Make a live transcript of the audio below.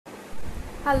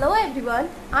Hello everyone,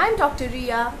 I'm Dr.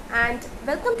 Ria and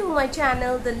welcome to my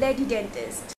channel The Lady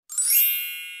Dentist.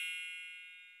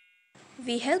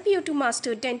 We help you to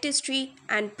master dentistry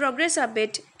and progress a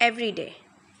bit every day.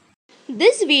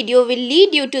 This video will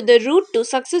lead you to the route to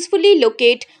successfully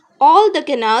locate all the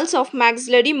canals of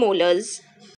maxillary molars.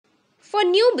 For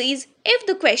newbies, if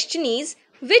the question is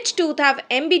which tooth have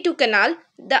MB2 canal,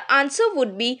 the answer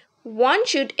would be one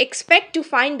should expect to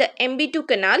find the MB2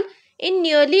 canal in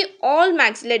nearly all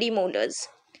maxillary molars.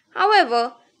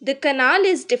 However, the canal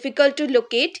is difficult to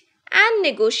locate and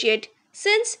negotiate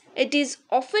since it is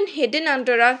often hidden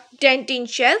under a dentine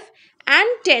shelf and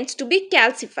tends to be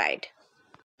calcified.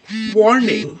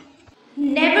 Warning!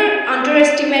 Never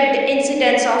underestimate the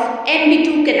incidence of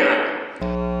MB2 canal.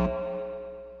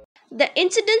 The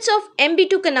incidence of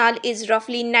MB2 canal is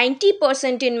roughly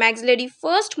 90% in maxillary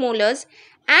first molars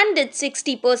and it's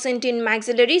 60% in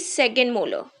maxillary second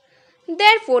molar.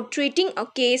 Therefore, treating a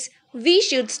case, we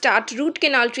should start root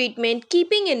canal treatment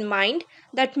keeping in mind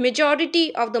that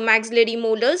majority of the maxillary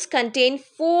molars contain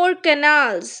 4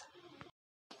 canals.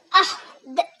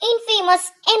 The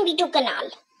infamous MB2 canal.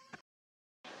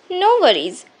 No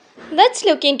worries. Let's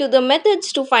look into the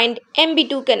methods to find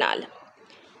MB2 canal.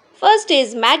 First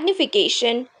is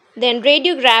magnification, then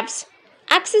radiographs,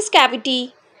 access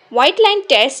cavity, white line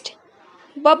test,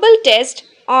 bubble test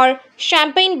or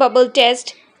champagne bubble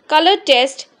test, color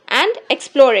test and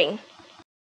exploring.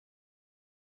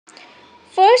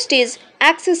 First is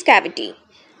access cavity.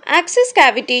 Access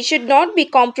cavity should not be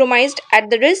compromised at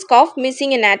the risk of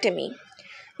missing anatomy,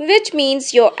 which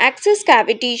means your access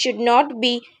cavity should not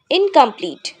be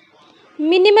incomplete.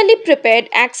 Minimally prepared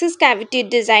access cavity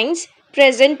designs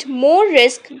present more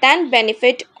risk than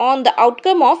benefit on the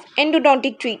outcome of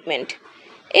endodontic treatment.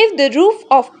 If the roof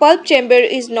of pulp chamber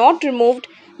is not removed,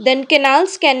 then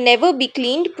canals can never be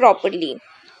cleaned properly.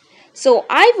 So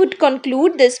I would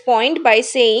conclude this point by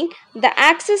saying the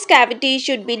access cavity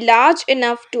should be large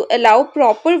enough to allow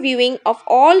proper viewing of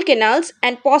all canals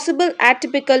and possible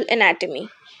atypical anatomy.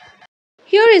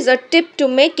 Here is a tip to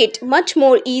make it much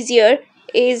more easier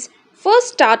is first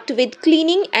start with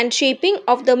cleaning and shaping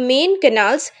of the main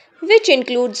canals, which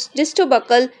includes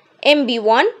distobuccal,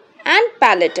 MB1 and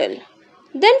palatal.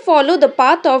 Then follow the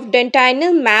path of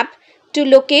dentinal map to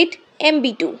locate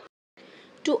MB2.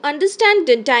 To understand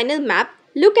dentinal map,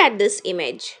 look at this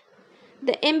image.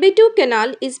 The MB2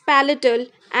 canal is palatal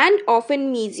and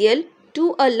often mesial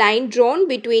to a line drawn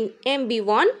between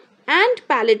MB1 and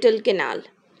palatal canal.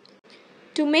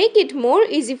 To make it more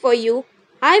easy for you,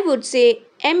 I would say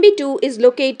MB2 is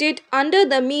located under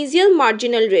the mesial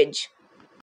marginal ridge.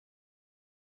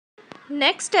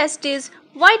 Next test is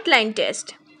white line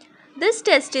test. This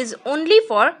test is only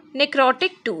for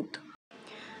necrotic tooth.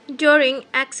 During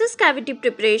access cavity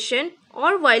preparation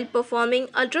or while performing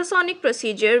ultrasonic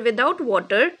procedure without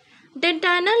water,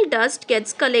 dentinal dust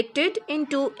gets collected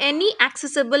into any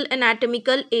accessible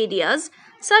anatomical areas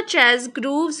such as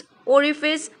grooves,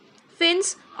 orifice,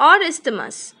 fins or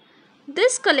isthmus.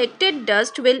 This collected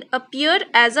dust will appear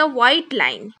as a white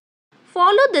line.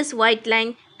 Follow this white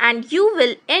line and you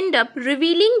will end up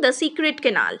revealing the secret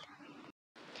canal.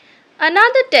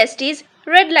 Another test is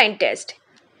red line test.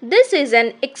 This is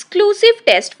an exclusive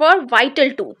test for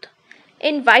vital tooth.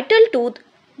 In vital tooth,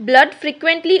 blood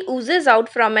frequently oozes out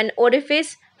from an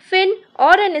orifice, fin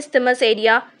or an isthmus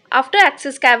area after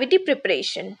access cavity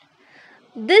preparation.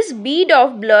 This bead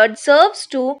of blood serves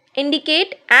to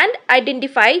indicate and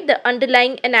identify the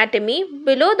underlying anatomy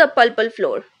below the pulpal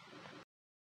floor.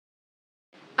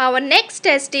 Our next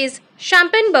test is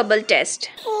champagne bubble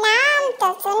test.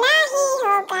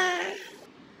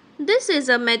 This is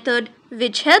a method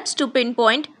which helps to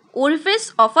pinpoint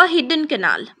orifice of a hidden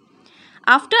canal.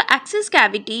 After access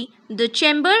cavity, the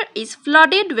chamber is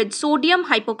flooded with sodium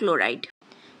hypochlorite.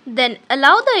 Then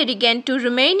allow the irrigant to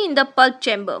remain in the pulp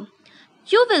chamber.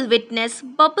 You will witness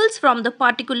bubbles from the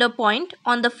particular point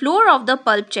on the floor of the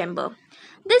pulp chamber.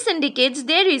 This indicates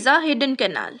there is a hidden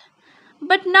canal.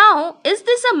 But now, is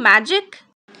this a magic?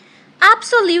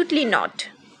 Absolutely not.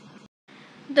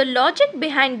 The logic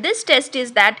behind this test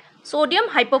is that sodium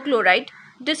hypochlorite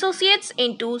dissociates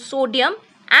into sodium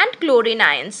and chlorine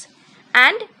ions,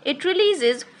 and it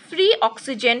releases free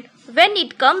oxygen when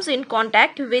it comes in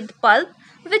contact with pulp,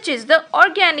 which is the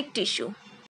organic tissue.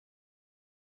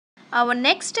 Our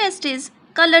next test is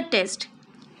color test.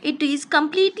 It is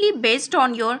completely based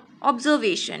on your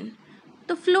observation.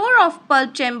 The floor of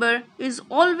pulp chamber is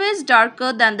always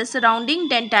darker than the surrounding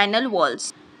dentinal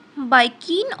walls. By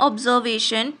keen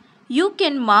observation, you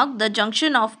can mark the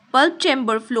junction of pulp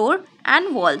chamber floor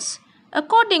and walls.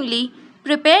 Accordingly,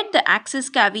 prepare the access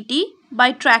cavity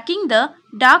by tracking the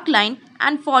dark line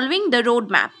and following the road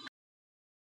map.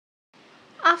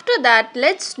 After that,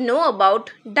 let's know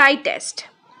about dye test.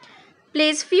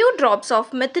 Place few drops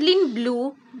of methylene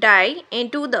blue dye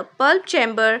into the pulp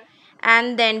chamber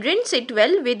and then rinse it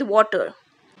well with water.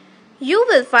 You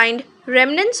will find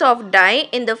remnants of dye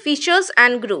in the fissures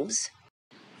and grooves.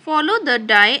 Follow the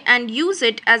dye and use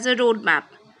it as a road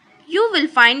map. You will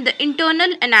find the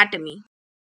internal anatomy.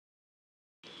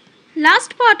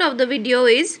 Last part of the video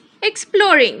is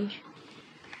exploring.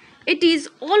 It is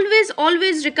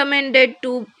always recommended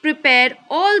to prepare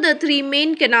all the three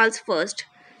main canals first.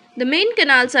 The main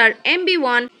canals are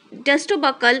MB1,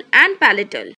 testobuccal and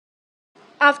palatal.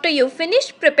 After you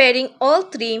finish preparing all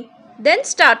three, then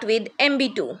start with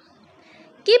MB2.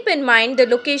 Keep in mind the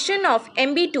location of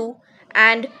MB2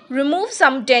 and remove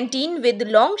some dentine with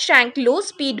long shank low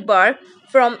speed burr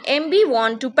from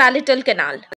MB1 to palatal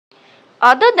canal.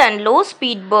 Other than low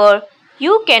speed burr,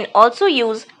 you can also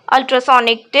use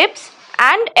ultrasonic tips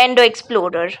and endo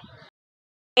explorer.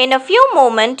 In a few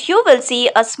moments, you will see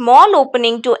a small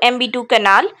opening to MB2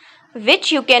 canal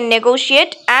which you can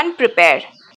negotiate and prepare.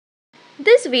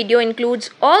 This video includes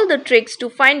all the tricks to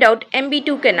find out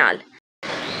MB2 canal.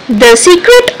 The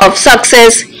secret of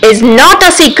success is not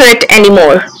a secret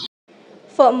anymore.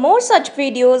 For more such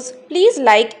videos, please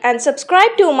like and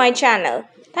subscribe to my channel.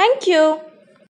 Thank you.